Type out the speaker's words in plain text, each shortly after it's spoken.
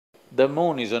The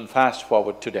moon is on fast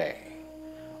forward today.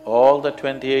 All the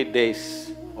 28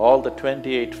 days, all the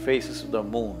 28 phases of the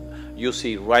moon you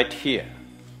see right here.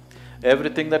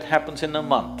 Everything that happens in a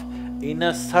month, in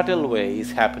a subtle way,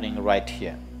 is happening right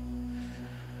here.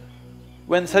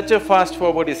 When such a fast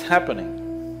forward is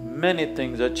happening, many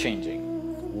things are changing.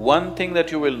 One thing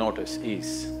that you will notice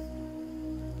is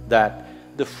that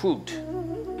the food,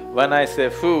 when I say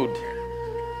food,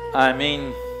 I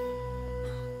mean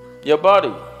your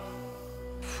body.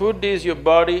 Food is your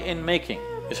body in making,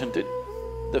 isn't it?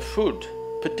 The food,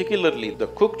 particularly the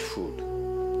cooked food,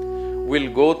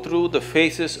 will go through the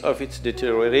phases of its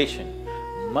deterioration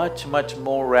much, much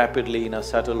more rapidly in a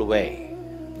subtle way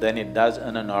than it does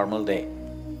on a normal day.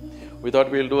 We thought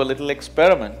we'll do a little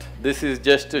experiment. This is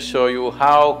just to show you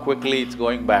how quickly it's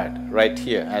going bad, right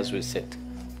here as we sit.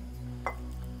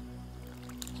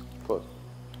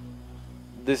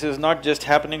 This is not just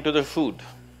happening to the food,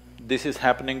 this is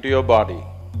happening to your body,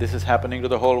 this is happening to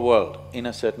the whole world in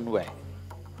a certain way.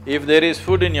 If there is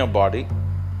food in your body,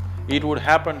 it would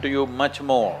happen to you much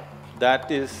more.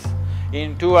 That is,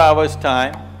 in 2 hours'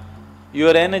 time,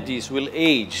 your energies will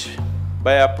age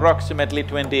by approximately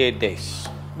 28 days.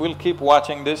 We'll keep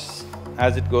watching this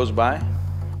as it goes by.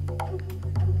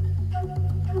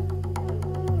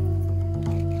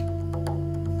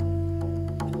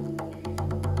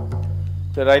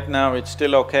 So right now it's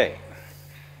still okay.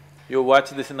 You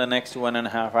watch this in the next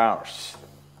 1.5 hours.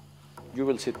 You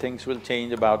will see things will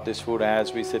change about this food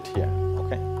as we sit here,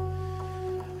 okay?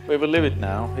 We will leave it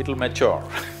now, it'll mature.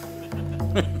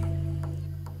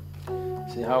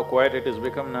 See how quiet it has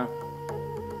become now?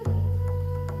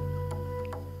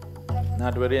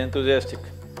 Not very enthusiastic.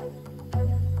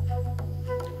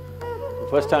 The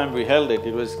first time we held it,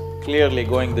 it was clearly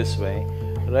going this way.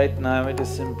 Right now it is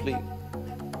simply…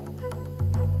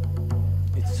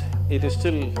 it is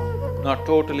still not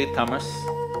totally tamas,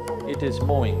 it is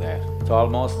moving there, it's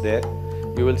almost there.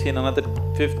 You will see in another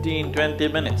 15–20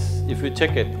 minutes, if you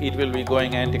check it, it will be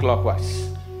going anti-clockwise.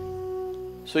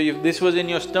 So if this was in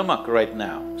your stomach right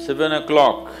now, 7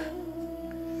 o'clock,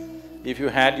 if you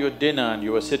had your dinner and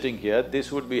you were sitting here,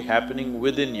 this would be happening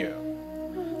within you.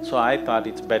 So I thought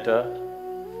it's better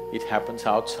it happens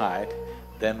outside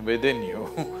than within you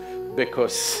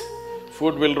because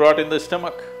food will rot in the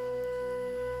stomach.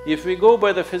 If we go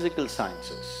by the physical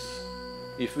sciences,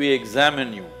 if we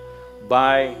examine you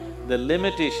by the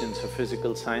limitations of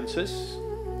physical sciences,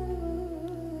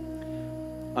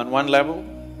 on one level,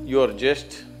 you're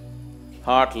just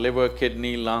heart, liver,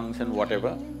 kidney, lungs and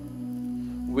whatever.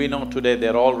 We know today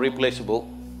they're all replaceable.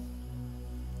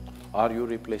 Are you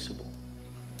replaceable?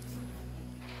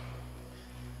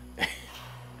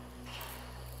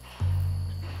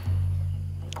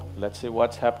 Let's see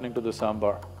what's happening to the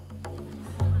sambar.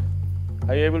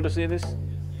 Are you able to see this?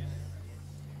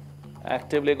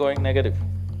 Actively going negative.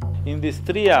 In these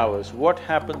 3 hours, what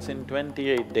happens in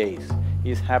 28 days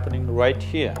is happening right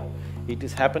here. It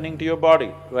is happening to your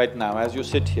body right now as you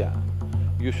sit here.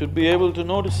 You should be able to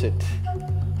notice it,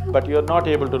 but you're not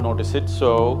able to notice it,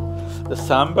 so the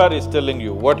sambar is telling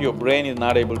you what your brain is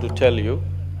not able to tell you.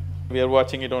 We are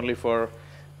watching it only for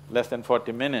less than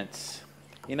 40 minutes.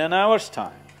 In an hour's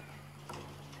time,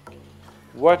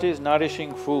 what is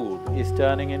nourishing food is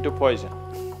turning into poison.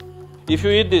 If you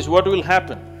eat this, what will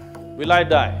happen? Will I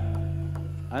die?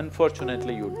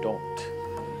 Unfortunately, you don't.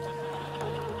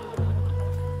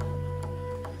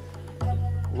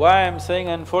 Why I'm saying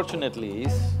unfortunately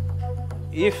is,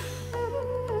 if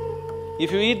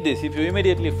you eat this, if you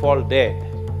immediately fall dead,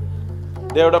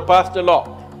 they would have passed a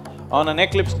law. On an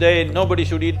eclipse day, nobody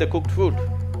should eat the cooked food.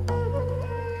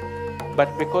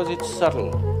 But because it's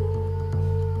subtle,